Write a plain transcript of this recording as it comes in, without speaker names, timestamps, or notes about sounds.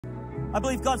I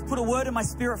believe God's put a word in my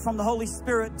spirit from the Holy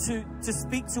Spirit to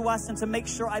speak to us and to make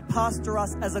sure I pastor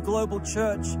us as a global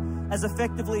church as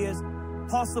effectively as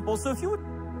possible. So if you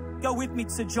would go with me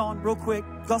to John real quick,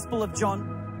 Gospel of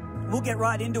John. We'll get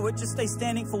right into it. Just stay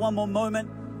standing for one more moment.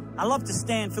 I love to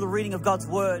stand for the reading of God's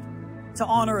word, to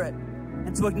honor it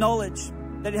and to acknowledge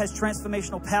that it has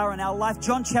transformational power in our life.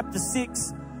 John chapter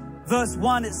 6, verse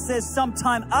 1, it says,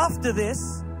 sometime after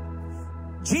this,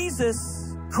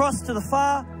 Jesus crossed to the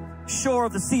far shore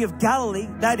of the Sea of Galilee,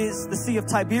 that is the Sea of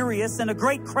Tiberias, and a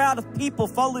great crowd of people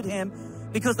followed him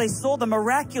because they saw the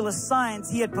miraculous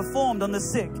signs he had performed on the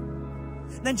sick.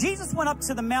 Then Jesus went up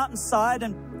to the mountainside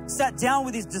and sat down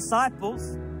with his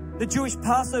disciples. The Jewish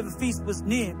Passover feast was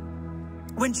near.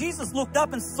 When Jesus looked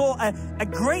up and saw a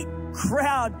great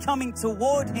crowd coming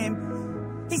toward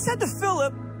him, he said to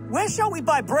Philip, where shall we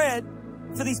buy bread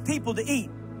for these people to eat?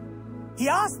 He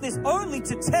asked this only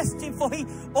to test him, for he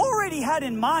already had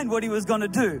in mind what he was going to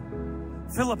do.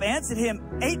 Philip answered him,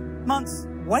 8 months'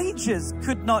 wages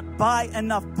could not buy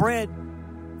enough bread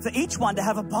for each one to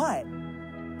have a bite.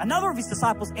 Another of his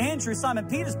disciples, Andrew, Simon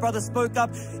Peter's brother, spoke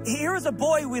up, here is a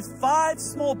boy with 5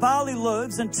 small barley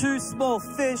loaves and 2 small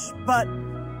fish, but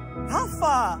how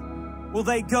far will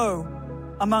they go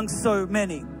among so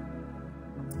many?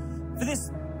 For this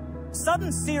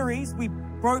sudden series, we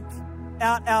broke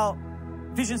out our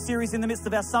vision series in the midst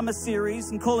of our summer series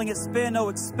and calling it Spare No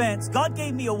Expense. God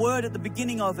gave me a word at the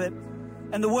beginning of it,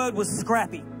 and the word was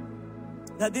scrappy.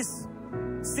 Now this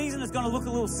season is going to look a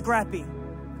little scrappy.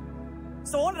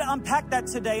 So I wanted to unpack that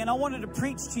today, and I wanted to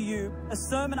preach to you a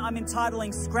sermon I'm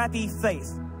entitling Scrappy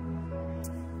Faith.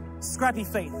 Scrappy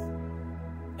Faith.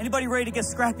 Anybody ready to get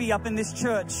scrappy up in this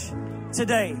church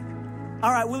today?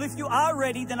 All right, well, if you are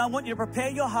ready, then I want you to prepare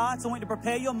your hearts. I want you to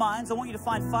prepare your minds. I want you to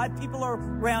find 5 people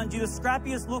around you, the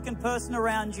scrappiest looking person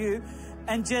around you,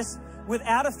 and just,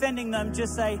 without offending them,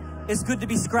 just say, it's good to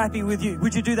be scrappy with you.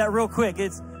 Would you do that real quick?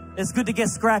 It's good to get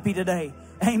scrappy today.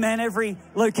 Amen. Every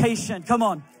location. Come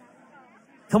on.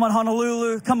 Come on,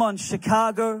 Honolulu. Come on,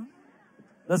 Chicago.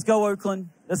 Let's go, Oakland.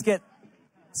 Let's get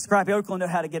scrappy. Oakland know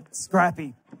how to get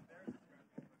scrappy.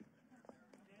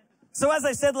 So as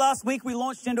I said last week, we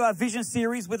launched into our vision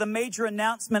series with a major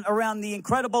announcement around the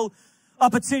incredible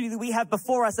opportunity that we have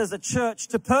before us as a church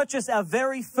to purchase our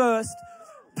very first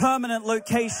permanent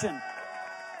location.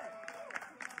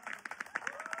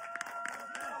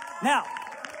 Now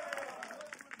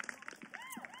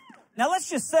let's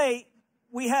just say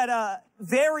we had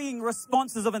varying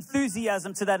responses of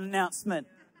enthusiasm to that announcement.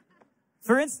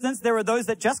 For instance, there are those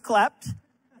that just clapped,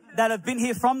 that have been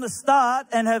here from the start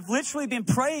and have literally been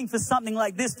praying for something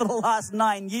like this for the last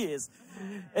 9 years.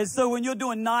 And so when you're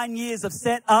doing 9 years of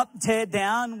set up, tear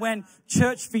down, when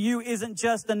church for you isn't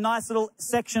just a nice little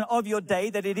section of your day,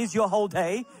 that it is your whole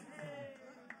day.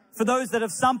 For those that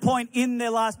have some point in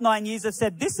their last 9 years have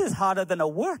said, this is harder than a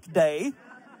work day,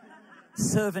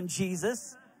 serving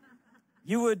Jesus,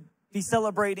 you would be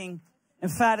celebrating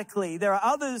emphatically. There are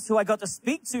others who I got to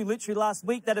speak to literally last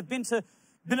week that have been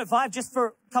at VIVE just for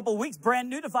a couple of weeks, brand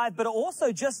new to VIVE, but are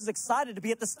also just as excited to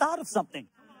be at the start of something.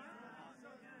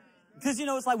 Because,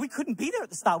 it's like we couldn't be there at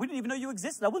the start. We didn't even know you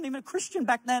existed. I wasn't even a Christian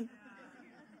back then.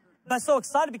 But I'm so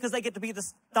excited because they get to be at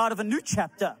the start of a new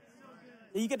chapter.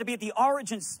 You get to be at the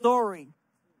origin story.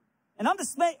 And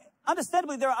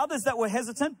understandably, there are others that were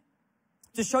hesitant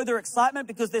to show their excitement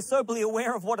because they're soberly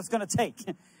aware of what it's going to take.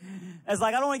 It's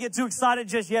like, I don't want to get too excited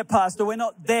just yet, Pastor. We're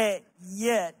not there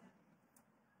yet.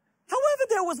 However,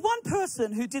 there was one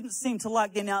person who didn't seem to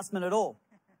like the announcement at all.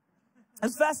 It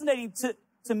was fascinating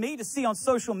to me to see on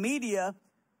social media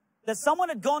that someone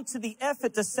had gone to the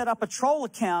effort to set up a troll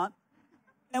account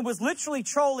and was literally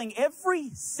trolling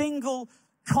every single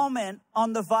comment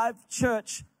on the VIVE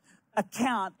Church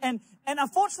account. And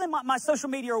unfortunately, my social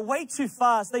media are way too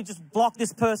fast. They just blocked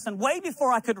this person way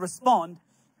before I could respond,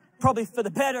 probably for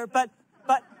the better. But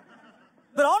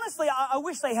honestly, I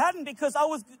wish they hadn't, because I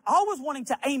was wanting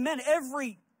to amen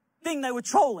everything they were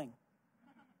trolling.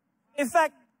 In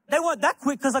fact, they weren't that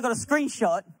quick because I got a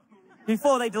screenshot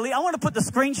before they delete. I want to put the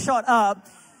screenshot up.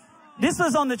 This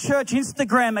was on the church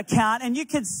Instagram account, and you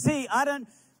can see,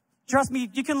 trust me,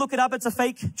 you can look it up. It's a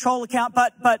fake troll account,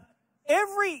 but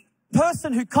every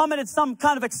person who commented some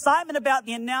kind of excitement about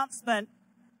the announcement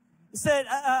said,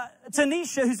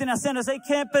 Tanisha, who's in our San Jose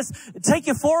campus, take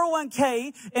your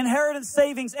 401k, inheritance,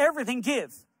 savings, everything,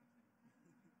 give.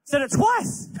 Said it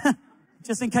twice,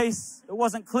 just in case it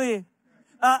wasn't clear.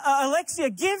 Alexia,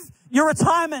 give your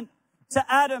retirement to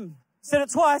Adam. Said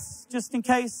it twice, just in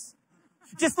case.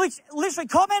 Just literally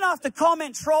comment after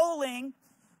comment, trolling.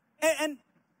 And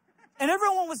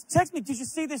everyone was texting me, did you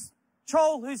see this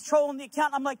troll who's trolling the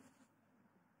account? I'm like,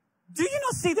 Do you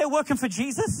not see they're working for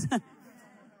Jesus?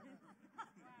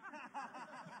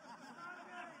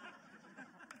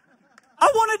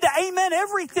 I wanted to amen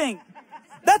everything.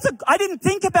 I didn't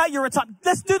think about your retirement.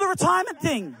 Let's do the retirement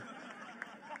thing.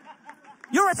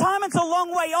 Your retirement's a long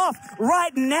way off.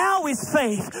 Right now is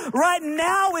faith. Right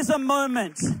now is a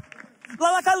moment.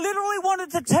 Like I literally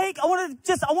wanted to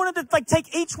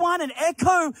take each one and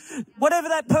echo whatever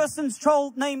that person's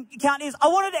troll name account is. I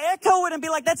wanted to echo it and be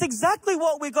like, that's exactly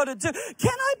what we got to do.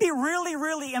 Can I be really,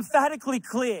 really emphatically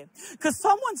clear? Because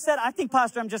someone said, I think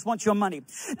Pastor Adam just wants your money.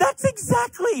 That's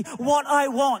exactly what I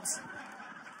want.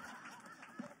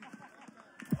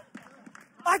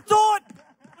 I thought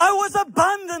I was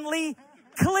abundantly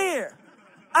clear.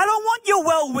 I don't want your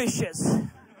well wishes.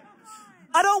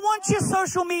 I don't want your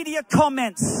social media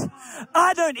comments.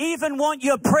 I don't even want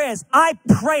your prayers. I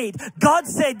prayed. God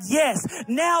said yes.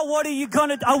 Now what are you going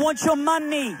to do? I want your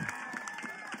money.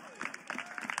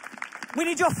 We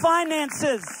need your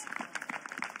finances.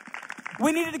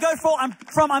 We needed to go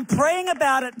from I'm praying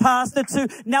about it, Pastor, to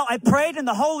now I prayed and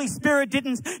the Holy Spirit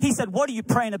didn't. He said, what are you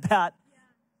praying about?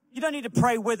 You don't need to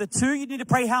pray whether to. You need to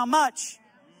pray how much.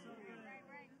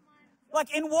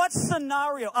 Like, in what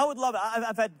scenario? I would love it.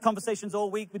 I've had conversations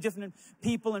all week with different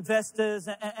people, investors,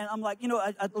 and I'm like,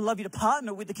 I'd love you to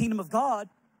partner with the kingdom of God.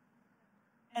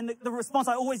 And the response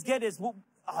I always get is, well,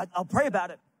 I'll pray about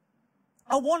it.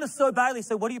 I want to so badly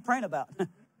say, what are you praying about?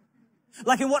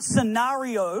 Like, in what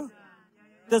scenario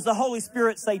does the Holy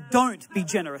Spirit say, don't be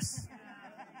generous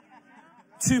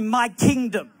to my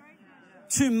kingdom,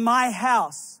 to my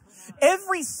house?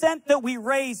 Every cent that we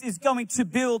raise is going to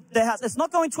build the house. It's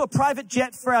not going to a private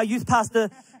jet for our youth pastor,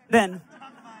 Ben.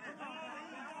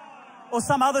 Or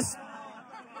some other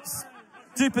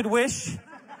stupid wish.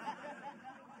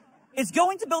 It's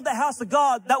going to build the house of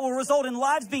God that will result in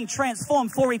lives being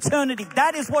transformed for eternity.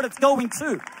 That is what it's going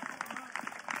to.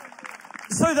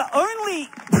 So the only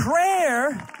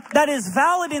prayer that is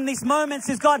valid in these moments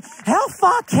is, God, how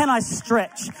far can I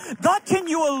stretch? God, can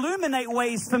you illuminate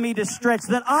ways for me to stretch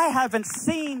that I haven't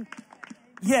seen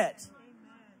yet?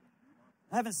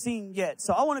 I haven't seen yet.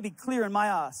 So I want to be clear in my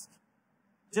ask,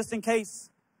 just in case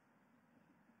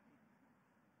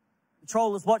the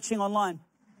troll is watching online.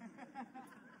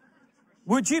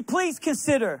 Would you please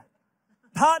consider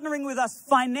partnering with us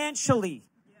financially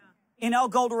in our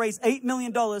goal to raise $8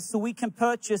 million so we can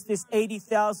purchase this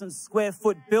 80,000 square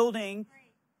foot building?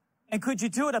 And could you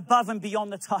do it above and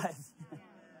beyond the tithe?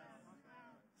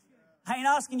 I ain't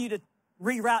asking you to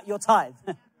reroute your tithe.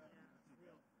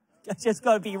 I just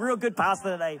got to be a real good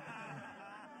pastor today.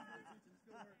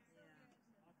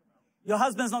 Your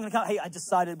husband's not going to come, hey, I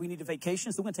decided we need a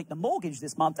vacation, so we're going to take the mortgage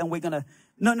this month and we're going to,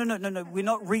 no. We're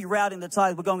not rerouting the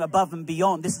tithe. We're going above and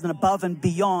beyond. This is an above and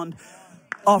beyond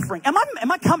offering. Am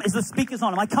I coming? Is the speakers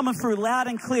on? Am I coming through loud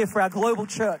and clear for our global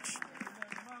church?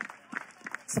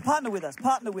 So partner with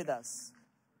us.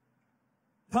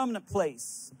 Permanent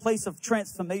place, a place of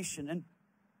transformation. And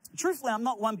truthfully, I'm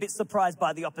not one bit surprised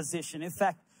by the opposition. In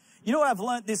fact, you know what I've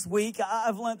learned this week?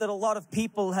 I've learned that a lot of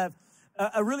people have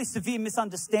a really severe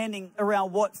misunderstanding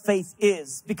around what faith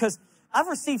is, because I've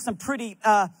received some pretty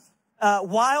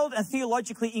wild and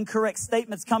theologically incorrect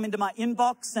statements come into my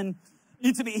inbox and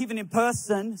into me even in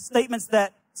person, statements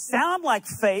that sound like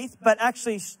faith, but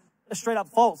actually are straight up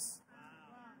false.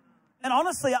 And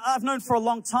honestly, I've known for a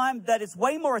long time that it's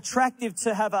way more attractive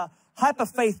to have a hyper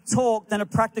faith talk than a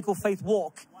practical faith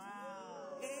walk.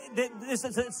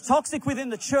 It's toxic within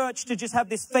the church to just have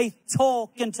this faith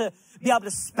talk and to be able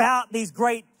to spout these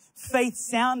great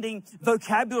faith-sounding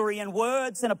vocabulary and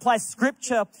words and apply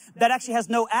scripture that actually has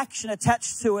no action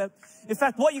attached to it. In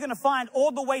fact, what you're going to find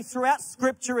all the way throughout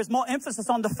scripture is more emphasis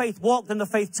on the faith walk than the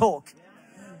faith talk.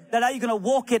 That are you going to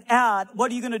walk it out?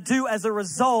 What are you going to do as a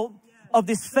result of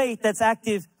this faith that's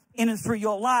active in and through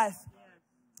your life?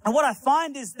 And what I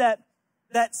find is that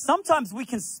sometimes we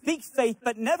can speak faith,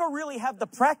 but never really have the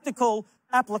practical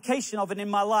application of it in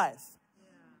my life.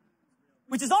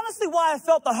 Which is honestly why I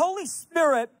felt the Holy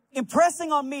Spirit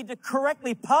impressing on me to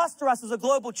correctly pastor us as a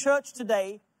global church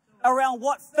today around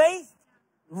what faith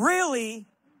really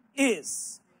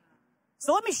is.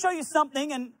 So let me show you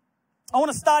something, and I want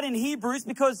to start in Hebrews,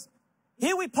 because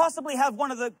here we possibly have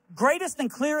one of the greatest and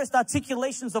clearest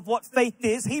articulations of what faith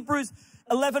is. Hebrews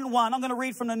 11:1. I'm going to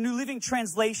read from the New Living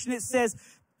Translation. It says,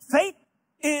 faith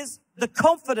is the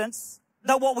confidence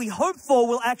that what we hope for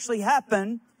will actually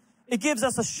happen. It gives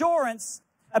us assurance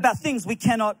about things we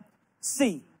cannot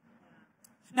see.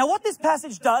 Now, what this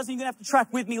passage does, and you're going to have to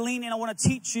track with me, lean in, I want to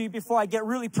teach you before I get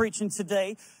really preaching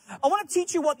today. I want to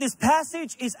teach you what this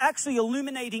passage is actually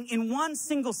illuminating in one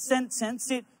single sentence.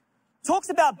 It talks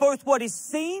about both what is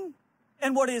seen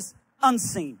and what is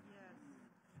unseen.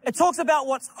 It talks about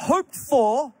what's hoped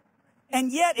for,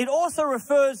 and yet it also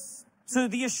refers to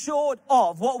the assured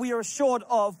of, what we are assured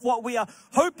of, what we are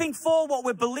hoping for, what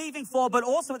we're believing for, but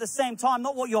also at the same time,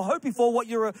 not what you're hoping for, what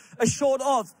you're assured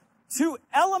of. Two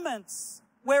elements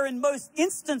where in most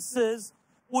instances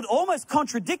would almost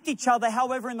contradict each other.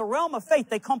 However, in the realm of faith,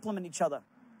 they complement each other.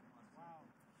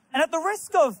 And at the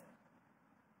risk of,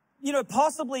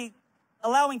 possibly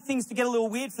allowing things to get a little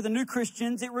weird for the new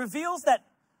Christians, it reveals that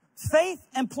faith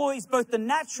employs both the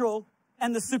natural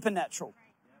and the supernatural.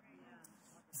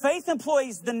 Faith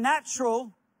employs the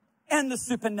natural and the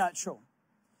supernatural.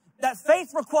 That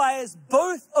faith requires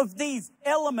both of these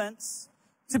elements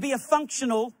to be a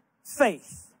functional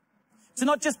faith. To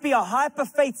not just be a hyper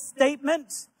faith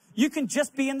statement. You can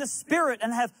just be in the spirit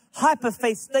and have hyper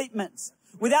faith statements.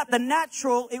 Without the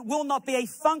natural, it will not be a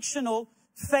functional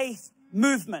faith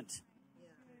movement.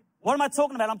 What am I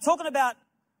talking about? I'm talking about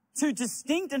two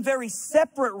distinct and very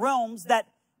separate realms that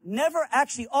never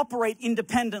actually operate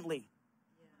independently.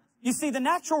 You see, the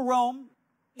natural realm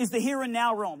is the here and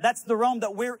now realm. That's the realm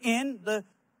that we're in, the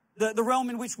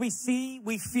realm in which we see,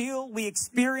 we feel, we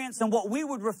experience, and what we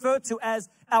would refer to as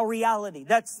our reality.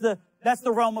 That's the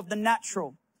realm of the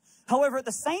natural. However, at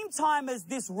the same time as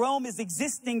this realm is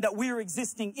existing that we're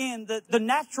existing in, the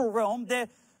natural realm,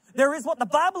 there is what the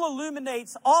Bible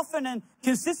illuminates often and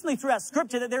consistently throughout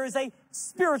Scripture, that there is a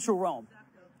spiritual realm,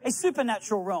 a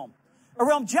supernatural realm, a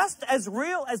realm just as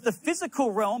real as the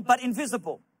physical realm, but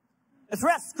invisible. And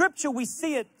throughout Scripture, we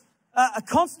see it, a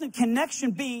constant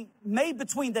connection being made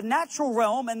between the natural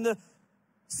realm and the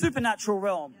supernatural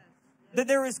realm. That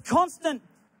there is constant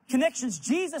connections.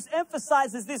 Jesus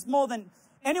emphasizes this more than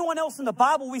anyone else in the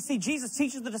Bible. We see Jesus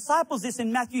teaches the disciples this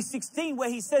in Matthew 16, where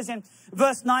he says in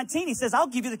verse 19, he says, I'll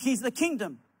give you the keys of the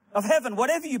kingdom of heaven.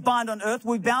 Whatever you bind on earth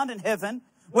will be bound in heaven.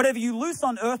 Whatever you loose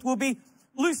on earth will be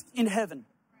loosed in heaven.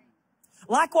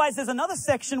 Likewise, there's another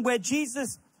section where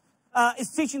Jesus is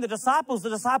teaching the disciples. The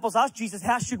disciples ask Jesus,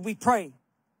 how should we pray?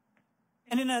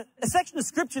 And in a section of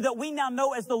Scripture that we now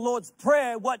know as the Lord's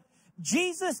Prayer, what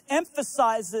Jesus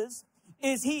emphasizes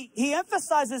is he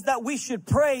emphasizes that we should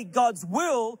pray God's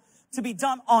will to be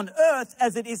done on earth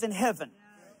as it is in heaven.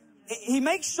 He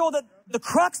makes sure that the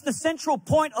crux, the central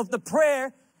point of the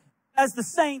prayer as the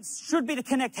saints should be to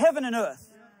connect heaven and earth.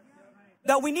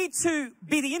 That we need to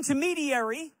be the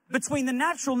intermediary between the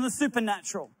natural and the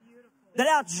supernatural. That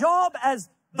our job as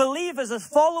believers, as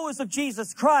followers of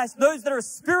Jesus Christ, those that are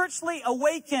spiritually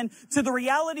awakened to the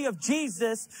reality of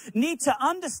Jesus, need to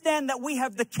understand that we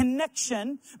have the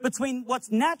connection between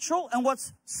what's natural and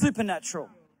what's supernatural.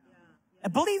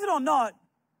 And believe it or not,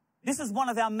 this is one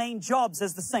of our main jobs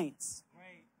as the saints.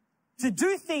 To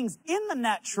do things in the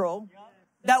natural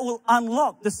that will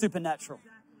unlock the supernatural.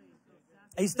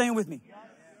 Are you staying with me?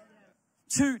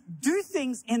 To do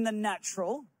things in the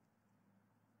natural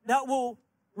that will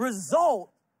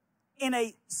result in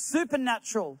a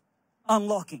supernatural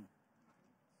unlocking.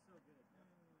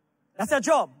 That's our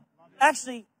job.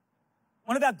 Actually,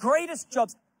 one of our greatest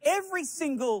jobs, every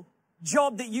single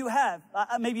job that you have,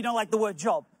 maybe you don't like the word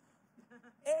job,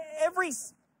 every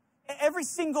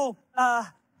single,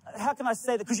 how can I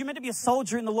say that? Because you're meant to be a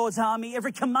soldier in the Lord's army.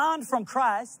 Every command from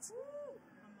Christ,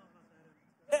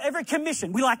 every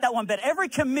commission, we like that one better. Every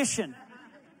commission,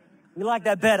 we like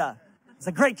that better. It's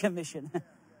a great commission.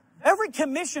 Every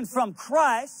commission from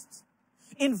Christ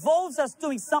involves us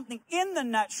doing something in the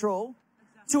natural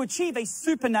to achieve a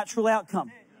supernatural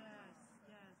outcome.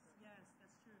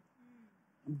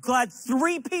 I'm glad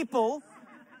 3 people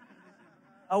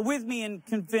are with me and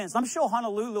convinced. I'm sure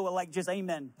Honolulu are like, just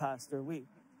amen, Pastor. We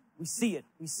see it.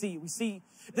 We see.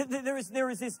 There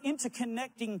is this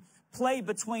interconnecting play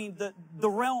between the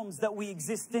realms that we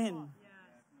exist in.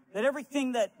 That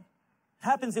everything that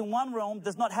happens in one realm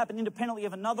does not happen independently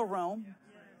of another realm,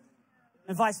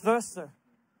 and vice versa.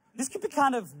 This can be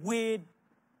kind of weird,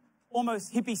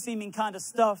 almost hippie-seeming kind of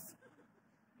stuff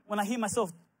when I hear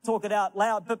myself talk it out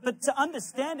loud, but to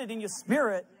understand it in your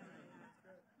spirit,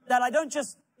 that I don't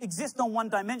just exist on one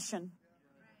dimension,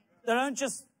 that I don't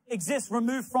just exist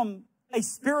removed from a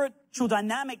spiritual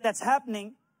dynamic that's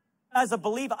happening as a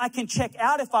believer. I can check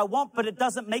out if I want, but it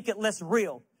doesn't make it less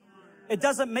real. It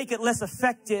doesn't make it less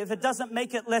effective. It doesn't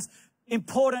make it less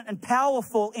important and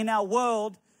powerful in our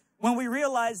world when we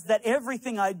realize that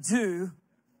everything I do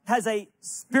has a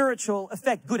spiritual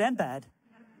effect, good and bad.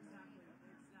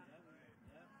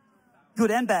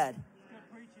 Good and bad.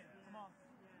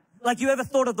 Like, you ever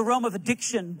thought of the realm of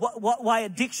addiction? Why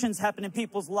addictions happen in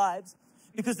people's lives?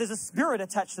 Because there's a spirit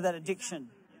attached to that addiction.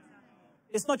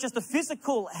 It's not just a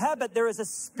physical habit. There is a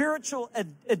spiritual,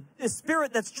 a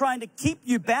spirit that's trying to keep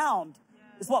you bound,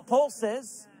 is what Paul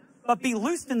says. But be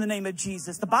loosed in the name of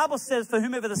Jesus. The Bible says, for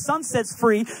whomever the Son sets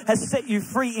free has set you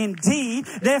free indeed.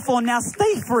 Therefore, now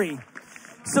stay free.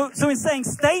 So in saying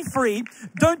stay free,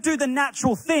 don't do the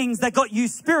natural things that got you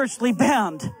spiritually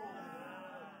bound.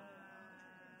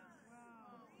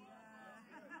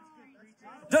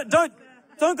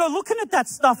 Don't go looking at that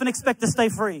stuff and expect to stay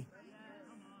free.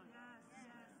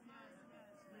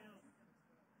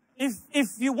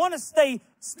 If you want to stay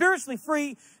spiritually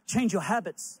free, change your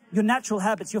habits, your natural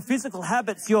habits, your physical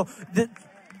habits.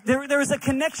 There is a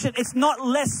connection. It's not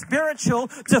less spiritual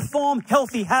to form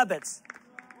healthy habits.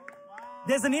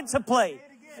 There's an interplay.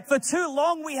 For too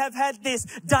long, we have had this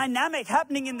dynamic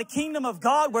happening in the kingdom of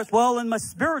God where, well, in my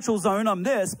spiritual zone, I'm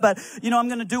this, but, I'm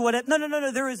going to do what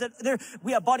No.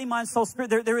 We are body, mind, soul, spirit.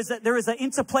 There is an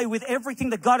interplay with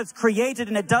everything that God has created,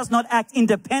 and it does not act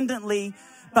independently,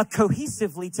 but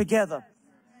cohesively together.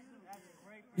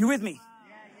 You with me?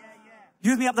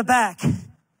 You with me up the back?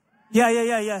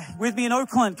 Yeah. With me in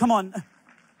Oakland. Come on.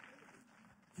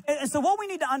 And so what we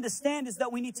need to understand is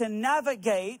that we need to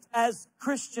navigate as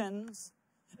Christians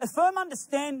a firm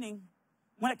understanding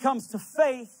when it comes to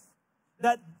faith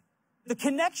that the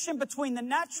connection between the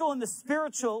natural and the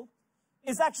spiritual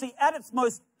is actually at its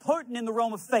most potent in the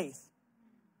realm of faith.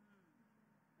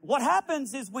 What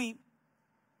happens is we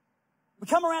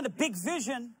come around a big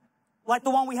vision like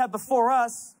the one we have before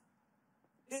us.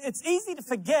 It's easy to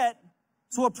forget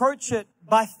to approach it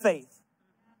by faith.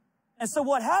 And so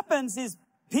what happens is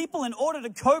people, in order to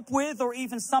cope with or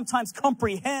even sometimes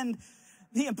comprehend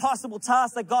the impossible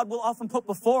task that God will often put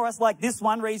before us, like this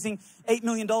one, raising $8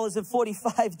 million in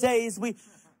 45 days,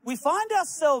 we find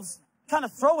ourselves kind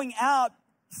of throwing out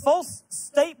false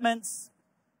statements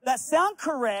that sound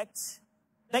correct.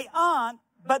 They aren't,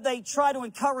 but they try to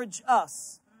encourage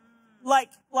us. Like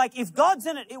if God's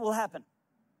in it, it will happen.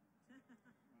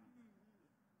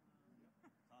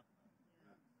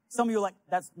 Some of you are like,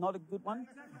 that's not a good one.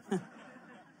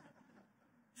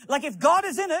 Like if God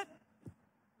is in it,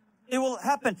 it will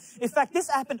happen. In fact, this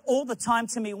happened all the time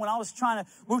to me when we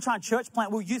were trying to church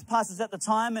plant. We were youth pastors at the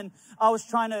time, and I was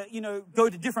trying to, go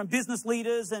to different business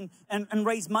leaders and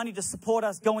raise money to support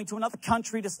us going to another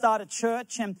country to start a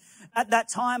church. And at that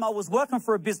time, I was working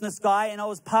for a business guy, and I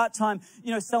was part-time,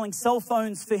 selling cell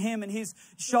phones for him in his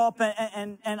shop.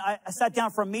 And I sat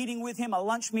down for a meeting with him, a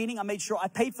lunch meeting. I made sure I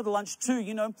paid for the lunch too,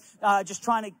 just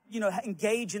trying to,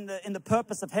 engage in the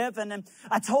purpose of heaven. And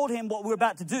I told him what we were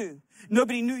about to do.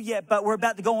 Nobody knew yet, but we're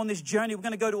about to go on this journey. We're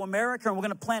going to go to America and we're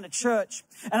going to plant a church.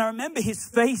 And I remember his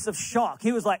face of shock.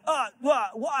 He was like,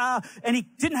 wow. And he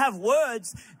didn't have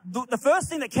words. The first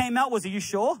thing that came out was, are you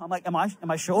sure? I'm like, am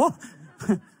I sure?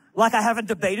 Like I haven't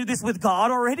debated this with God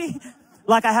already?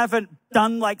 Like I haven't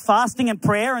done fasting and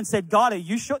prayer and said, God, are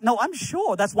you sure? No, I'm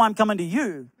sure. That's why I'm coming to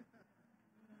you.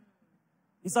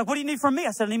 He's like, what do you need from me?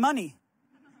 I said, I need money.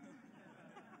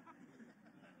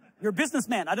 You're a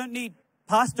businessman. I don't need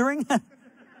pastoring. I'm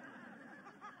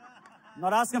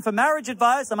not asking for marriage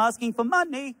advice. I'm asking for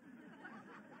money.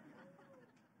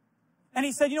 And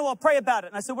he said, I'll pray about it.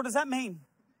 And I said, what does that mean?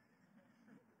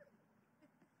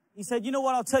 He said, you know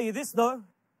what? I'll tell you this, though.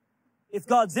 If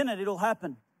God's in it, it'll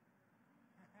happen.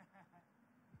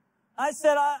 I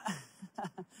said, I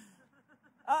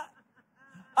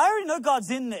already know God's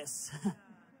in this. And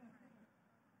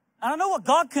I know what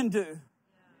God can do.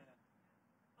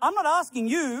 I'm not asking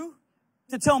you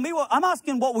to tell me I'm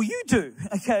asking what will you do,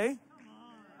 okay?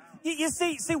 You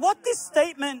see what this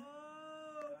statement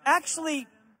actually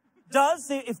does,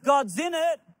 if God's in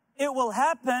it, it will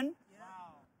happen,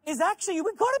 is actually,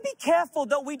 we've got to be careful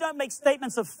that we don't make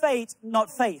statements of fate, not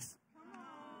faith.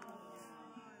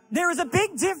 There is a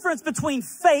big difference between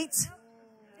fate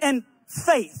and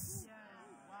faith.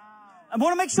 I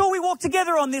want to make sure we walk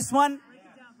together on this one.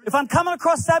 If I'm coming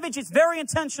across savage, it's very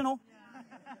intentional.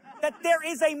 That there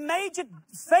is a major,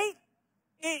 fate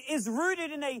is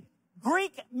rooted in a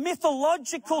Greek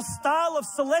mythological style of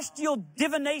celestial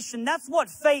divination. That's what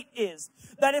fate is.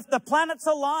 That if the planets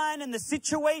align and the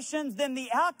situations, then the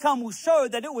outcome will show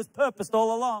that it was purposed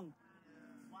all along.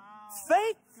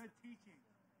 Faith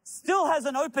still has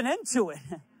an open end to it.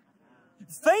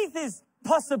 Faith is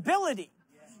possibility.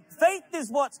 Faith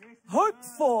is what's hoped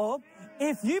for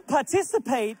if you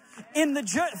participate in the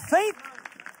journey.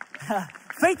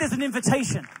 Faith is an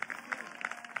invitation.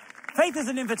 Faith is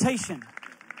an invitation.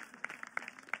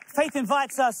 Faith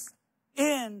invites us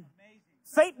in.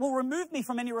 Faith will remove me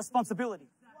from any responsibility.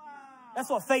 That's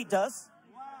what faith does.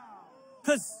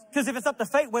 Because if it's up to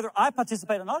fate, whether I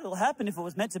participate or not, it'll happen if it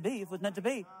was meant to be. If it was meant to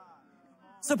be.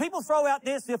 So people throw out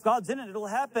this, if God's in it, it'll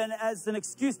happen, as an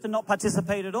excuse to not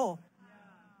participate at all.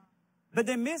 But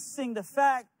they're missing the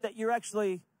fact that you're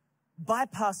actually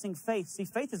bypassing faith. See,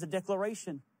 faith is a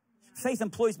declaration. Faith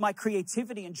employs my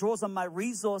creativity and draws on my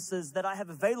resources that I have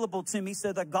available to me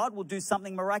so that God will do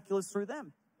something miraculous through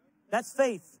them. That's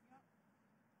faith.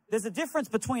 There's a difference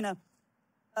between a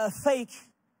fake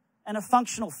and a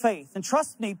functional faith. And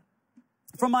trust me,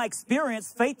 from my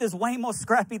experience, faith is way more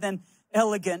scrappy than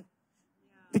elegant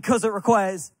because it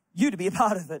requires you to be a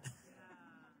part of it.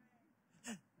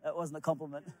 That wasn't a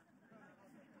compliment.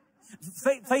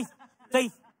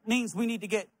 Faith means we need to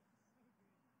get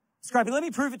scrappy. Let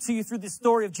me prove it to you through this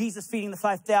story of Jesus feeding the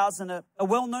 5,000, a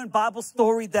well-known Bible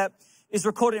story that is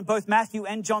recorded in both Matthew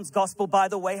and John's gospel, by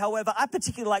the way. However, I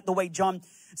particularly like the way John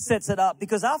sets it up,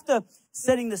 because after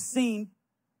setting the scene,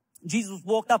 Jesus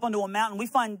walked up onto a mountain. We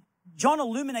find John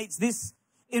illuminates this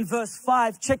in verse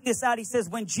 5. Check this out. He says,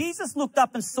 when Jesus looked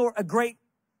up and saw a great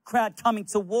crowd coming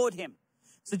toward him.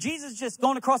 So Jesus just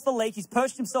gone across the lake. He's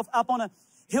perched himself up on a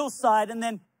hillside, and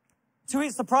then to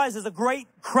his surprise, there's a great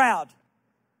crowd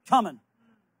coming.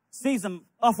 Sees them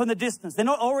off in the distance. They're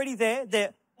not already there.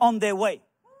 They're on their way.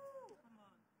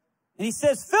 And he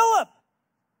says, Philip,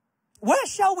 where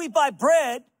shall we buy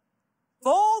bread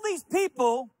for all these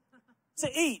people to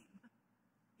eat?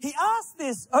 He asked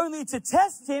this only to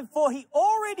test him, for he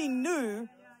already knew,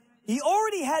 he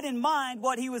already had in mind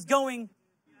what he was going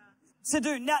to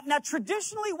do. Now,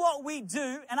 traditionally what we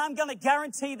do, and I'm going to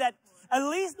guarantee that at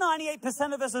least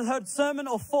 98% of us have heard sermon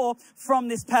or four from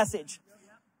this passage.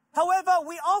 However,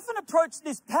 we often approach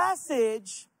this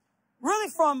passage really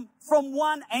from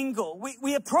one angle.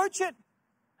 We approach it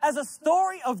as a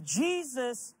story of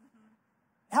Jesus,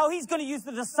 how he's going to use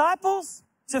the disciples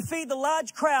to feed the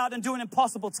large crowd and do an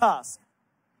impossible task.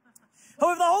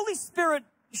 However, the Holy Spirit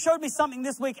showed me something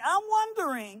this week. I'm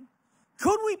wondering,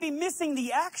 could we be missing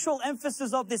the actual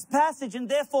emphasis of this passage and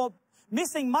therefore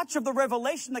missing much of the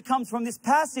revelation that comes from this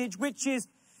passage, which is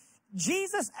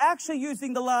Jesus actually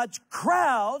using the large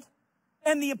crowd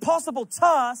and the impossible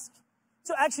task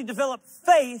to actually develop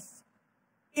faith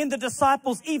in the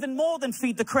disciples even more than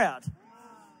feed the crowd.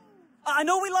 I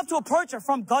know we love to approach it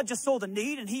from God just saw the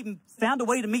need and he found a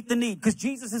way to meet the need, because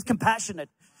Jesus is compassionate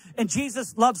and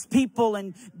Jesus loves people,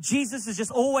 and Jesus is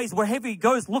just always, wherever he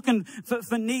goes, looking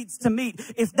for needs to meet.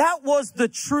 If that was the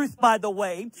truth, by the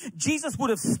way, Jesus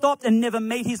would have stopped and never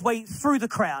made his way through the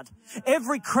crowd.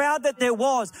 Every crowd that there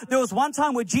was one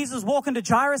time where Jesus walked into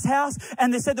Jairus' house,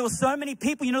 and they said there were so many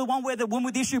people. You know, the one where the woman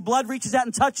with the issue of blood reaches out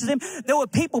and touches him? There were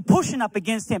people pushing up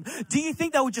against him. Do you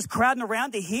think they were just crowding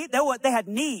around to hear? They had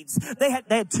needs. They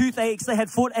had toothaches, they had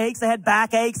foot aches, they had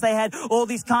back aches, they had all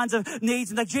these kinds of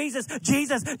needs. And like, Jesus.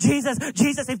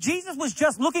 If Jesus was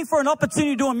just looking for an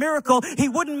opportunity to do a miracle, he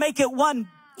wouldn't make it 1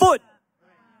 foot.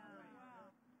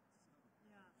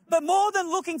 But more than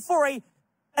looking for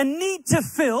a need to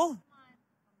fill,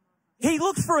 he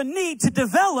looked for a need to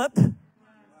develop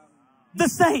the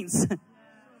saints.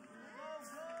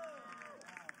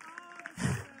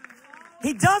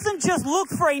 He doesn't just look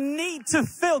for a need to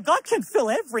fill. God can fill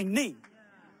every need.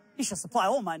 He shall supply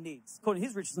all my needs according to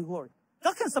his riches and glory.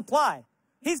 God can supply.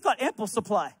 He's got ample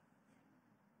supply.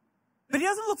 But he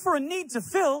doesn't look for a need to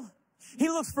fill. He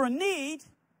looks for a need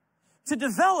to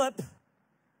develop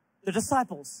the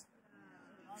disciples.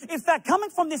 In fact, coming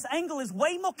from this angle is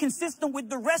way more consistent with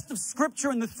the rest of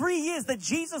Scripture in the 3 years that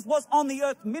Jesus was on the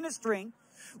earth ministering,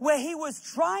 where he was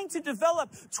trying to develop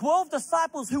 12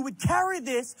 disciples who would carry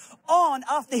this on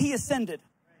after he ascended.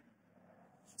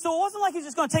 So it wasn't like he's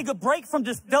just going to take a break from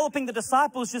developing the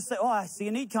disciples, just say, oh, I see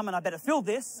a need coming, I better fill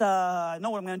this. I know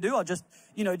what I'm going to do. I'll just,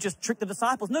 just trick the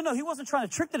disciples. No, he wasn't trying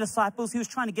to trick the disciples. He was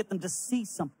trying to get them to see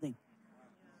something.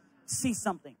 See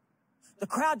something. The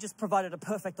crowd just provided a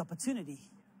perfect opportunity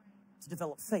to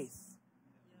develop faith.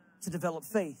 To develop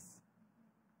faith.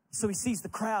 So he sees the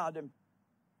crowd and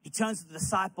he turns to the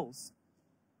disciples.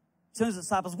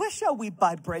 Where shall we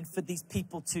buy bread for these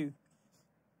people to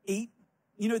eat?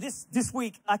 This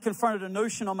week I confronted a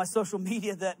notion on my social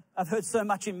media that I've heard so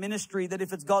much in ministry, that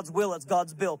if it's God's will, it's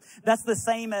God's bill. That's the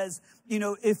same as,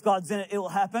 if God's in it, it will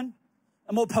happen.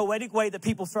 A more poetic way that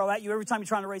people throw at you every time you're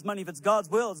trying to raise money. If it's God's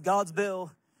will, it's God's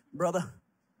bill, brother.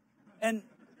 And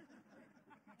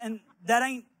that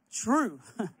ain't true.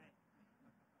 At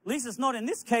least it's not in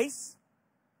this case.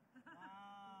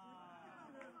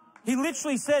 He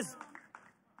literally says,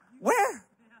 where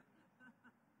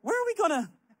are we going to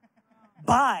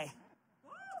buy?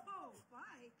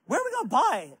 Where are we going to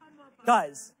buy it?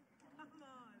 Guys,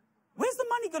 where's the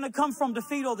money going to come from to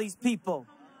feed all these people?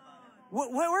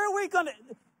 Where are we going to?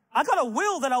 I got a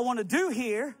will that I want to do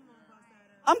here.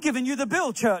 I'm giving you the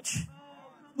bill, church.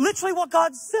 Literally what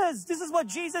God says. This is what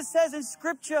Jesus says in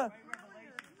Scripture.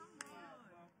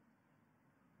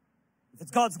 If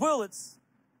it's God's will, it's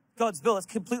God's bill. It's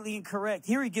completely incorrect.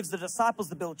 Here he gives the disciples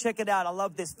the bill. Check it out. I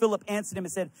love this. Philip answered him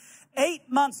and said, 8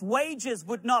 months' wages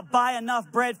would not buy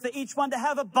enough bread for each one to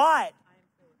have a bite.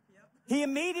 He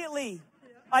immediately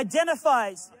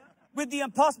identifies with the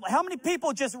impossible. How many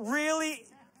people just really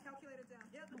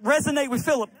resonate with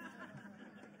Philip?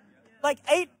 Like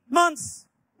 8 months'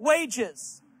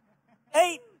 wages.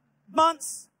 8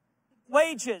 months'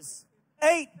 wages.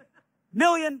 $8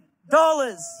 million.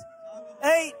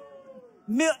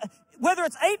 Whether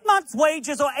it's 8 months'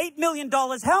 wages or $8 million,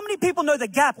 how many people know the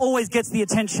gap always gets the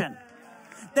attention?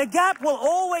 The gap will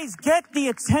always get the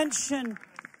attention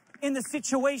in the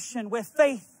situation where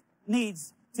faith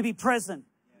needs to be present.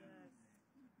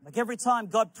 Like every time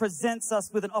God presents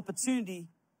us with an opportunity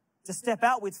to step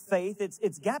out with faith,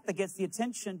 it's gap that gets the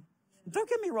attention. Don't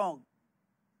get me wrong.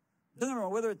 Don't get me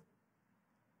wrong, whether it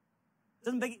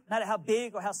doesn't matter how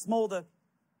big or how small the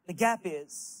gap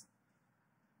is.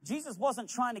 Jesus wasn't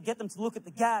trying to get them to look at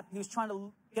the gap. He was trying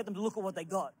to get them to look at what they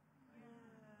got.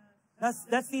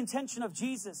 That's the intention of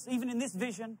Jesus. Even in this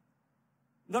vision,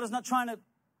 God is not trying to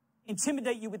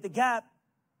intimidate you with the gap.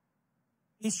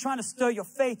 He's trying to stir your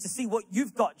faith to see what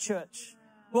you've got, church.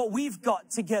 What we've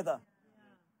got together.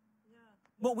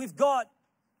 What we've got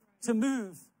to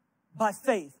move by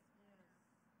faith.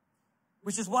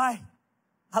 Which is why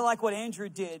I like what Andrew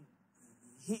did.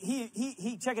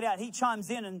 He check it out. He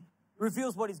chimes in and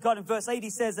reveals what he's got. In verse 8, he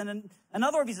says, and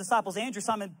another of his disciples, Andrew,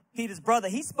 Simon Peter's brother,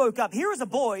 he spoke up. Here is a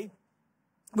boy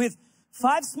with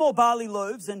 5 small barley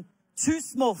loaves and 2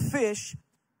 small fish.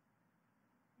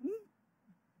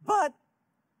 But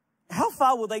how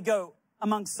far will they go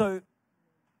among so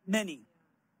many?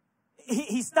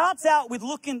 He starts out with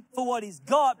looking for what he's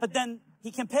got, but then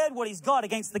he compared what he's got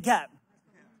against the gap.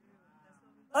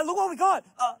 Look what we got.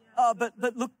 But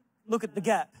look at the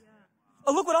gap.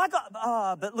 Oh, look what I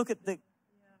got. But look at the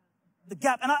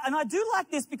gap. And I do like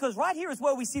this because right here is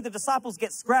where we see the disciples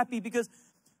get scrappy because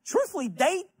truthfully,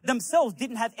 they themselves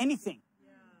didn't have anything.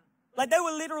 Like they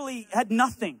were literally had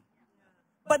nothing.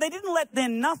 But they didn't let their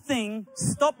nothing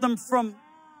stop them from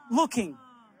looking.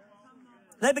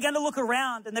 They began to look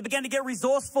around and they began to get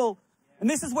resourceful. And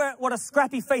this is what a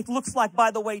scrappy faith looks like,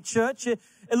 by the way, church.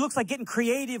 It looks like getting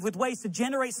creative with ways to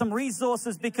generate some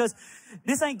resources because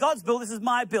this ain't God's bill, this is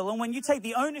my bill. And when you take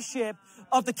the ownership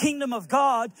of the kingdom of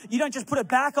God, you don't just put it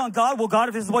back on God. Well, God,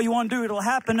 if this is what you want to do, it'll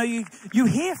happen. No, you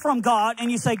hear from God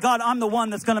and you say, God, I'm the one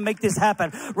that's going to make this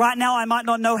happen. Right now, I might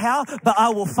not know how, but I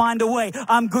will find a way.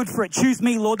 I'm good for it. Choose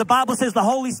me, Lord. The Bible says the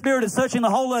Holy Spirit is searching the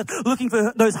whole earth, looking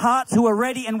for those hearts who are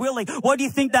ready and willing. What do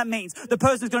you think that means? The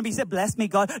person is going to be said, bless me,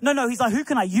 God. No, he's like, who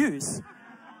can I use?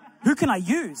 Who can I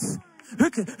use?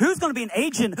 Who's going to be an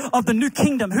agent of the new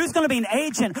kingdom? Who's going to be an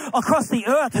agent across the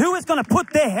earth? Who is going to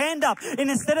put their hand up and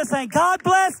instead of saying, God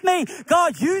bless me,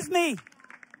 God use me.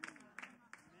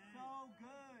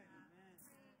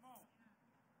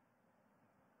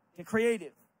 Get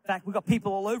creative. In fact, we've got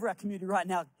people all over our community right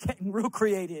now getting real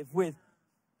creative with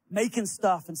making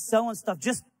stuff and selling stuff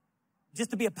just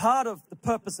to be a part of the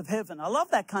purpose of heaven. I love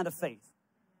that kind of faith.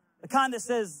 The kind that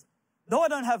says, though I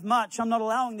don't have much, I'm not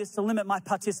allowing this to limit my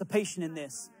participation in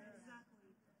this.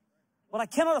 What I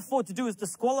cannot afford to do is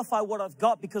disqualify what I've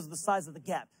got because of the size of the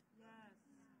gap.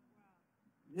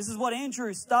 This is what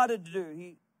Andrew started to do.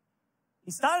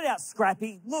 He started out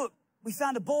scrappy. Look, we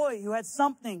found a boy who had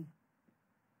something.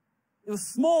 It was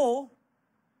small,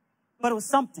 but it was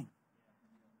something.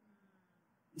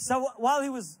 So while he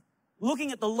was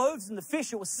looking at the loaves and the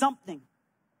fish, it was something.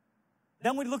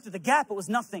 Then when he looked at the gap, it was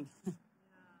nothing.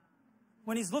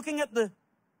 When he's looking at the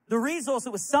resource,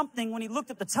 it was something. When he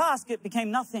looked at the task, it became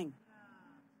nothing.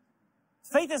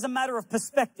 Faith is a matter of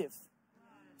perspective.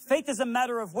 Faith is a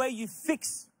matter of where you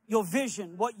fix your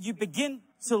vision, what you begin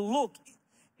to look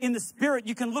in the spirit.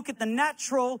 You can look at the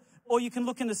natural or you can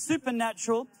look in the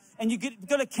supernatural, and you've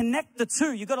got to connect the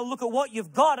two. You've got to look at what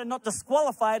you've got and not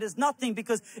disqualify it as nothing,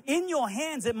 because in your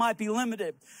hands it might be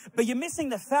limited. But you're missing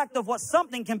the fact of what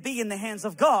something can be in the hands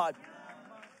of God.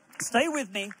 Stay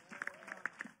with me.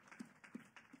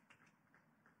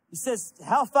 He says,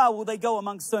 how far will they go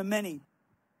among so many?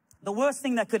 The worst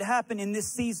thing that could happen in this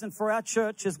season for our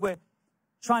church as we're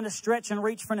trying to stretch and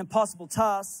reach for an impossible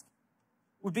task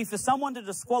would be for someone to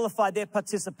disqualify their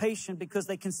participation because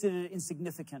they consider it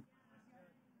insignificant.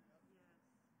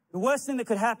 The worst thing that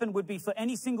could happen would be for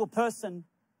any single person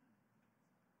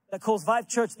that calls VIVE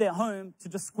Church their home to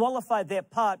disqualify their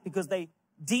part because they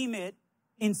deem it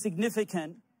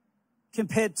insignificant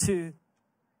compared to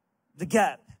the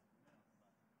gap.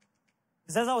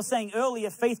 Because as I was saying earlier,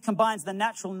 faith combines the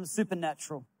natural and the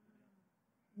supernatural.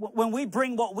 When we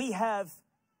bring what we have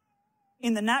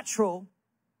in the natural,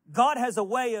 God has a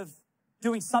way of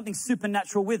doing something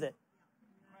supernatural with it.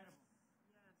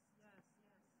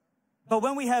 But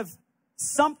when we have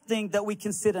something that we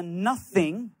consider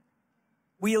nothing,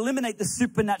 we eliminate the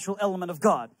supernatural element of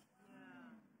God.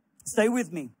 Stay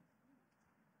with me.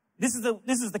 This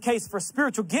is the case for a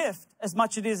spiritual gift as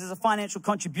much as it is as a financial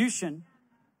contribution.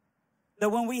 That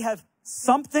when we have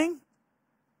something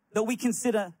that we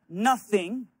consider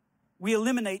nothing, we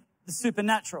eliminate the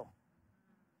supernatural.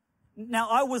 Now,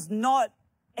 I was not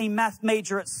a math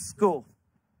major at school.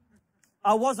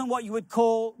 I wasn't what you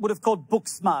would have called book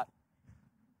smart.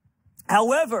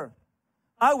 However,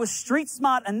 I was street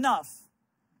smart enough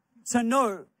to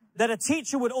know that a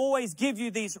teacher would always give you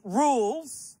these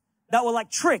rules that were like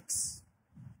tricks.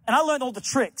 And I learned all the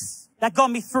tricks. That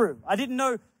got me through. I didn't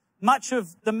know much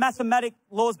of the mathematic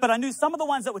laws, but I knew some of the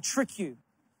ones that would trick you.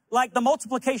 Like the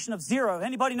multiplication of 0.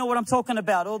 Anybody know what I'm talking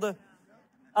about? All the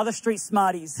other street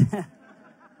smarties.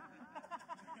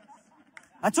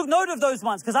 I took note of those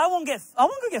ones because I wasn't going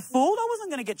to get fooled. I wasn't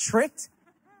going to get tricked.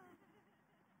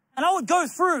 And I would go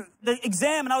through the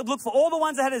exam and I would look for all the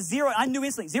ones that had a 0. I knew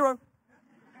instantly, 0.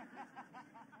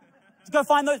 Let's go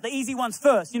find the easy ones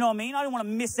first. You know what I mean? I didn't want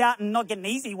to miss out and not get an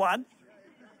easy one.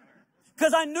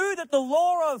 Because I knew that the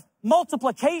law of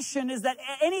multiplication is that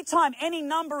anytime any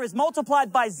number is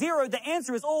multiplied by 0, the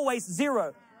answer is always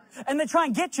 0. And they try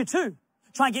and get you too.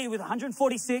 Try and get you with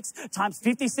 146 times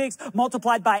 56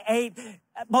 multiplied by 8,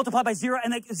 multiplied by 0.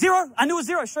 And 0, I knew it was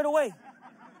 0 straight away.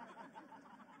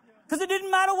 Because it didn't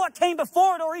matter what came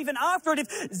before it or even after it.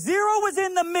 If 0 was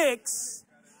in the mix,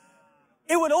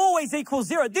 it would always equal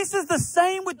 0. This is the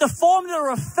same with the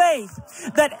formula of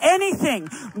faith, that anything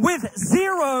with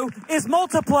 0 is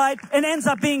multiplied and ends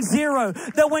up being 0.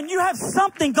 That when you have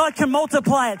something, God can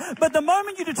multiply it. But the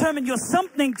moment you determine your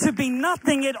something to be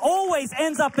nothing, it always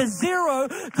ends up as 0,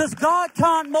 because God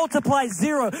can't multiply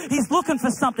 0. He's looking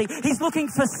for something. He's looking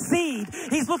for seed.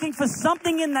 He's looking for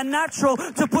something in the natural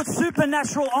to put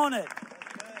supernatural on it.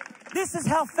 This is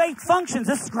how faith functions.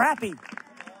 It's scrappy.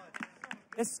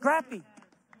 It's scrappy.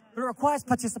 But it requires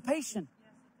participation.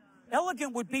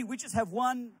 Elegant would be, we just have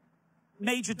one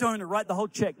major donor, write the whole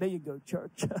check. There you go,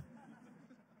 church.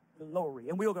 Glory.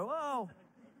 And we all go, oh.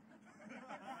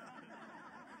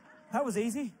 That was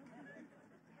easy.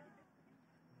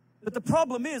 But the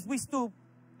problem is, we still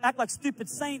act like stupid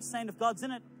saints, saying if God's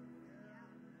in it,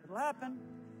 it'll happen.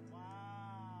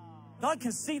 God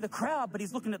can see the crowd, but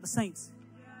He's looking at the saints.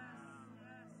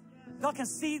 God can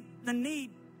see the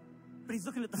need, but He's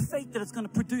looking at the faith that it's going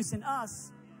to produce in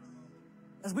us.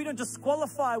 As we don't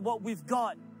disqualify what we've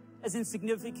got as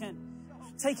insignificant,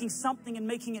 taking something and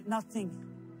making it nothing.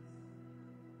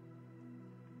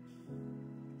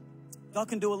 God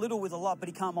can do a little with a lot, but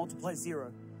He can't multiply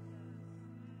 0.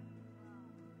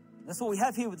 That's what we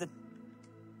have here with the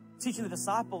teaching the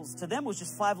disciples. To them, it was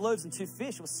just 5 loaves and 2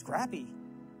 fish. It was scrappy.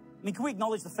 I mean, can we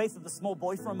acknowledge the faith of the small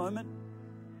boy for a moment?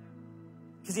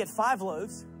 Because he had 5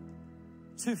 loaves,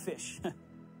 2 fish.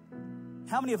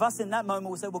 How many of us in that moment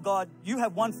will say, well, God, you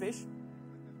have 1 fish.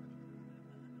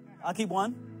 I'll keep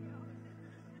 1.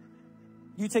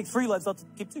 You take 3 loaves, I'll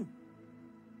keep 2.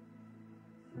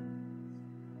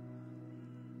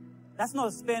 That's not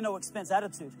a spare no expense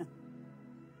attitude.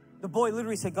 The boy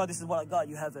literally said, God, this is what I got.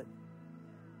 You have it.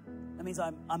 That means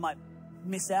I might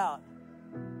miss out.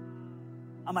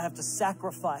 I might have to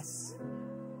sacrifice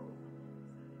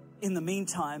in the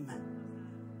meantime.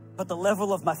 But the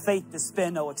level of my faith is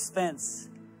spare no expense.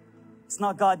 It's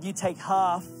not, God, you take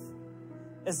half.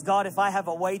 It's, God, if I have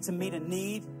a way to meet a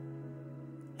need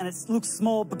and it looks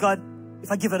small, but God, if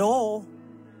I give it all,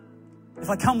 if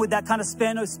I come with that kind of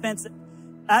spare no expense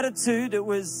attitude, it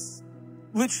was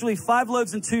literally 5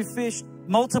 loaves and 2 fish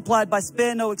multiplied by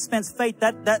spare no expense faith.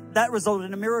 That resulted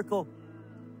in a miracle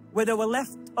where there were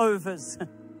leftovers,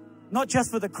 not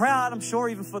just for the crowd, I'm sure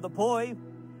even for the boy.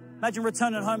 Imagine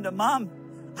returning home to mom.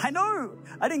 I know,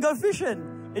 I didn't go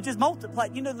fishing. It just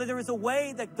multiplied. You know, there is a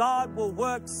way that God will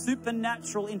work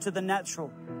supernatural into the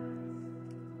natural.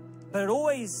 But it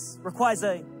always requires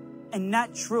a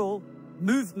natural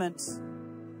movement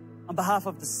on behalf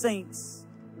of the saints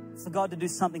for God to do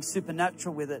something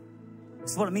supernatural with it.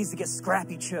 This is what it means to get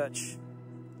scrappy, church.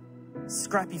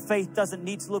 Scrappy faith doesn't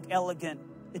need to look elegant.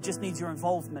 It just needs your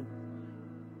involvement.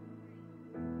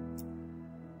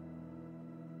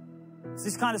 So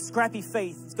this kind of scrappy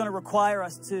faith is going to require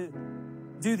us to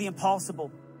do the impossible,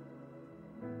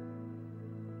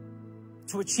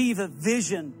 to achieve a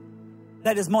vision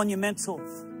that is monumental.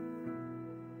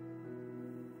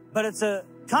 But it's a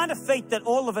kind of faith that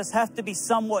all of us have to be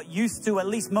somewhat used to, at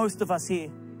least most of us here.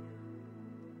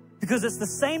 Because it's the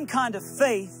same kind of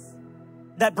faith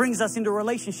that brings us into a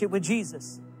relationship with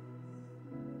Jesus.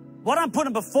 What I'm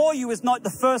putting before you is not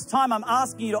the first time I'm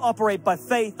asking you to operate by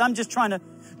faith. I'm just trying to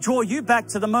draw you back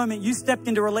to the moment you stepped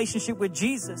into a relationship with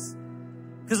Jesus,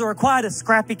 because it required a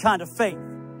scrappy kind of faith.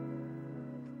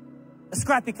 A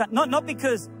scrappy kind, not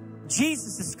because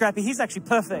Jesus is scrappy, he's actually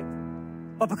perfect,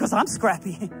 but because I'm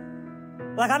scrappy.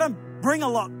 Like, I don't bring a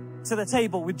lot to the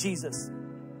table with Jesus.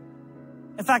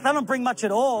 In fact, I don't bring much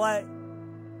at all.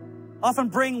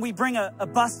 We bring a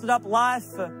busted up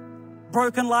life, a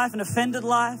broken life, an offended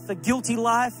life, a guilty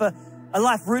life, a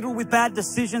life riddled with bad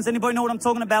decisions. Anybody know what I'm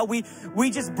talking about?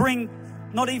 We just bring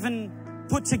not even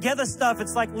put together stuff.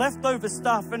 It's like leftover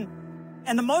stuff. And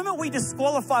the moment we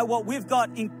disqualify what we've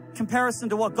got in comparison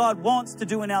to what God wants to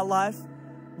do in our life,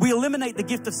 we eliminate the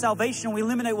gift of salvation. We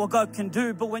eliminate what God can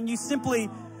do. But when you simply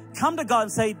come to God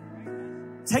and say,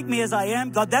 take me as I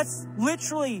am, God, that's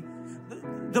literally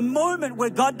the moment where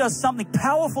God does something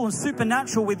powerful and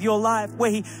supernatural with your life, where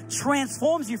he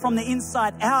transforms you from the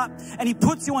inside out, and he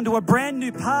puts you onto a brand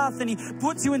new path, and he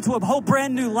puts you into a whole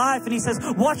brand new life, and he says,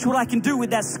 watch what I can do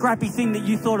with that scrappy thing that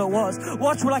you thought it was.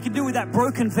 Watch what I can do with that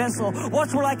broken vessel.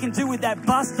 Watch what I can do with that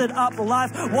busted up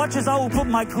life. Watch as I will put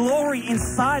my glory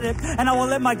inside it, and I will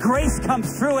let my grace come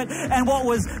through it. And what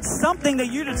was something that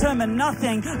you determined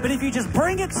nothing, but if you just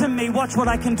bring it to me, watch what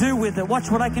I can do with it. Watch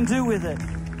what I can do with it.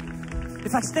 In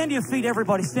fact, stand to your feet,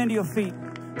 everybody. Stand to your feet.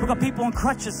 We've got people on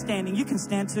crutches standing. You can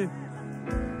stand too.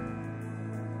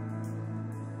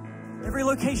 Every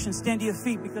location, stand to your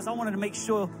feet, because I wanted to make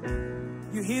sure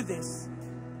you hear this.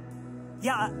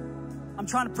 Yeah, I'm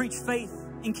trying to preach faith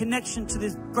in connection to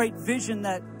this great vision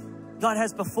that God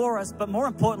has before us. But more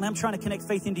importantly, I'm trying to connect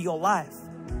faith into your life.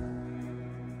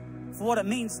 For what it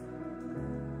means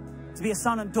to be a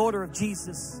son and daughter of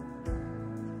Jesus.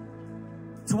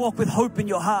 To walk with hope in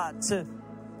your heart, to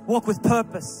walk with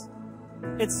purpose.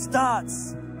 It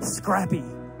starts scrappy.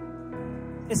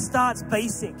 It starts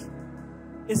basic.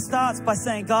 It starts by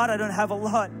saying, God, I don't have a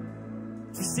lot.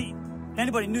 You see, if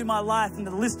anybody knew my life and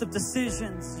the list of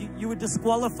decisions, you would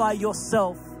disqualify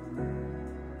yourself.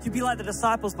 You'd be like the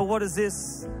disciples, but what is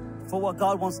this for what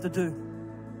God wants to do?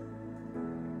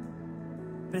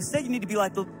 But instead, you need to be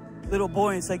like the little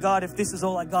boy and say, God, if this is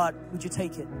all I got, would you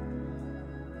take it?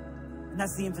 And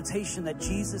that's the invitation that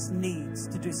Jesus needs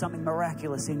to do something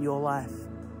miraculous in your life.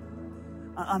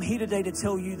 I'm here today to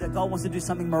tell you that God wants to do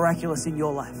something miraculous in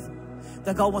your life.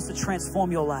 That God wants to transform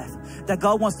your life. That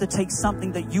God wants to take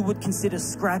something that you would consider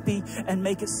scrappy and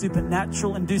make it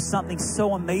supernatural and do something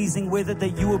so amazing with it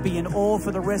that you will be in awe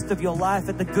for the rest of your life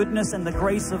at the goodness and the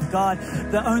grace of God.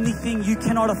 The only thing you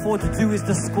cannot afford to do is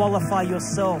disqualify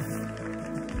yourself.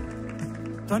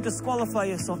 Don't disqualify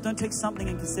yourself. Don't take something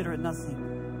and consider it nothing.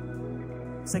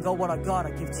 Say, God, what I got, I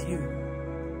give to you.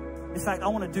 In fact, I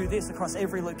want to do this across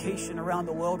every location around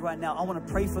the world right now. I want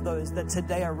to pray for those that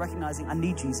today are recognizing, I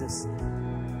need Jesus.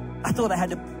 I thought I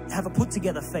had to have a put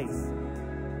together faith.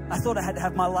 I thought I had to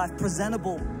have my life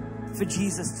presentable for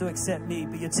Jesus to accept me.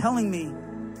 But you're telling me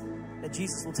that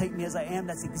Jesus will take me as I am.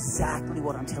 That's exactly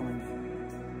what I'm telling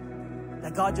you.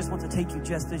 That God just wants to take you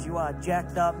just as you are,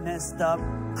 jacked up, messed up,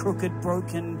 crooked,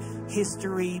 broken,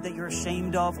 history that you're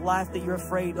ashamed of, life that you're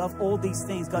afraid of, all these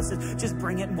things. God says, just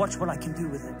bring it and watch what I can do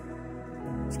with it.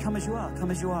 Just come as you are, come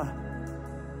as you are.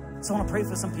 So I want to pray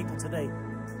for some people today.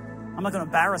 I'm not going to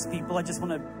embarrass people. I just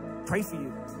want to pray for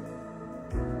you.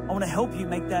 I want to help you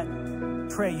make that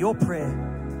prayer your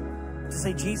prayer. To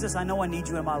say, Jesus, I know I need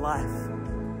you in my life.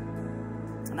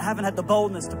 And I haven't had the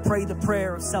boldness to pray the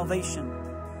prayer of salvation.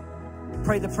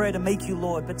 Pray the prayer to make you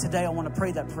Lord, but today I want to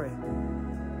pray that prayer.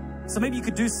 So maybe you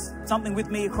could do something with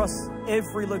me across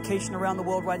every location around the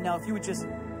world right now. If you would just,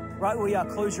 right where you are,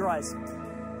 close your eyes.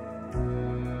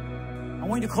 I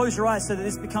want you to close your eyes so that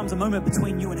this becomes a moment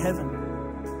between you and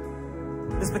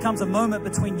heaven. This becomes a moment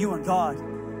between you and God.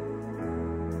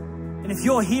 And if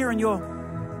you're here and you're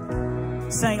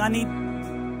saying, I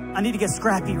need to get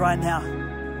scrappy right now.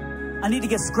 I need to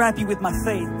get scrappy with my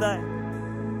faith.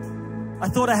 I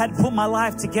thought I had put my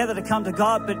life together to come to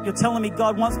God, but you're telling me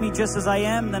God wants me just as I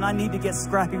am, then I need to get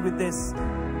scrappy with this.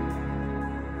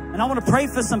 And I want to pray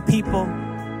for some people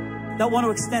that want to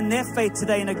extend their faith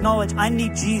today and acknowledge, I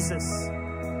need Jesus.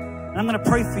 And I'm going to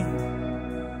pray for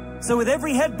you. So with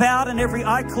every head bowed and every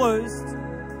eye closed,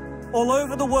 all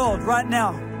over the world right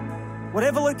now,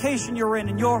 whatever location you're in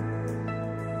and you're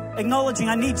acknowledging,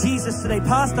 I need Jesus today,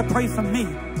 Pastor, pray for me.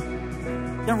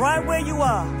 Then right where you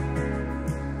are,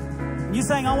 you're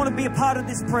saying, I want to be a part of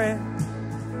this prayer.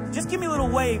 Just give me a little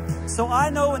wave so I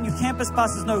know and you campus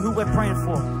pastors know who we're praying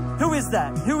for. Who is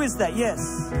that? Who is that?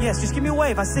 Yes. Yes. Just give me a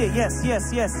wave. I see it. Yes.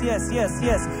 Yes. Yes. Yes. Yes.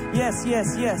 Yes. Yes.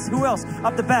 Yes. Yes. Who else?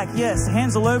 Up the back. Yes.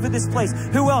 Hands all over this place.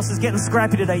 Who else is getting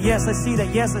scrappy today? Yes. I see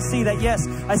that. Yes. I see that. Yes.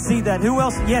 I see that. Who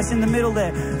else? Yes. In the middle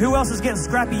there. Who else is getting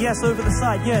scrappy? Yes. Over the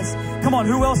side. Yes. Come on.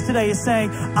 Who else today is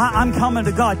saying, I'm coming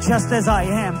to God just as I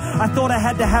am. I thought I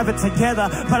had to have it together,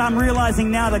 but I'm realizing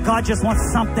now that God just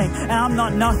wants something and I'm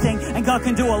not nothing, and God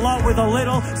can do a lot with a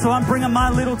little. So I'm bringing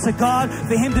my little to God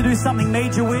for him to do something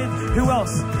major with. Who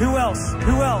else? Who else?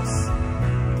 Who else?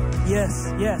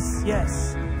 Yes, yes,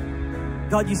 yes.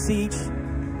 God, you see each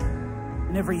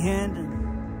and every hand,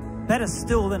 and better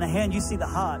still than a hand, you see the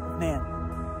heart of man.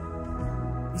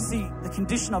 You see the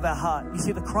condition of our heart. You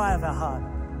see the cry of our heart.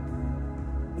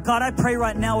 And God, I pray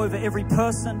right now over every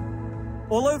person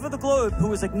all over the globe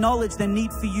who has acknowledged their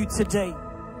need for you today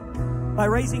by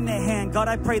raising their hand. God,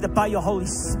 I pray that by your Holy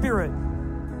Spirit,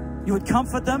 you would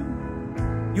comfort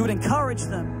them, you would encourage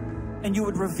them, and you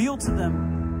would reveal to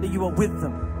them that you are with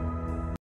them.